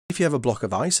If you have a block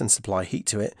of ice and supply heat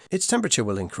to it, its temperature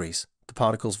will increase. The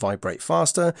particles vibrate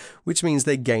faster, which means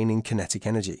they gain in kinetic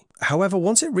energy. However,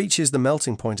 once it reaches the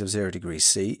melting point of 0 degrees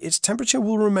C, its temperature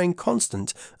will remain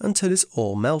constant until it's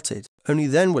all melted. Only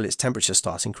then will its temperature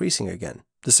start increasing again.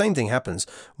 The same thing happens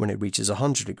when it reaches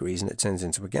 100 degrees and it turns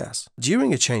into a gas.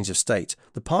 During a change of state,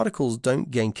 the particles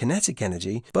don't gain kinetic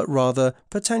energy, but rather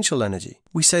potential energy.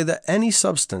 We say that any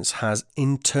substance has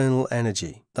internal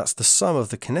energy. That's the sum of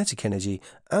the kinetic energy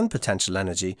and potential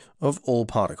energy of all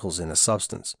particles in a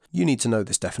substance. You need to know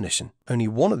this definition. Only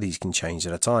one of these can change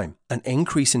at a time. An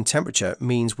increase in temperature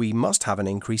means we must have an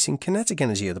increase in kinetic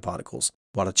energy of the particles,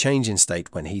 while a change in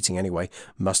state, when heating anyway,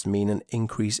 must mean an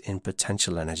increase in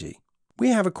potential energy. We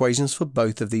have equations for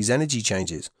both of these energy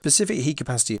changes. Specific heat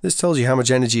capacity. This tells you how much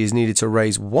energy is needed to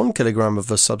raise 1 kilogram of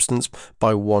a substance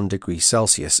by 1 degree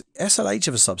Celsius. SLH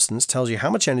of a substance tells you how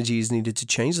much energy is needed to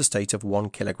change the state of 1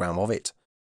 kilogram of it.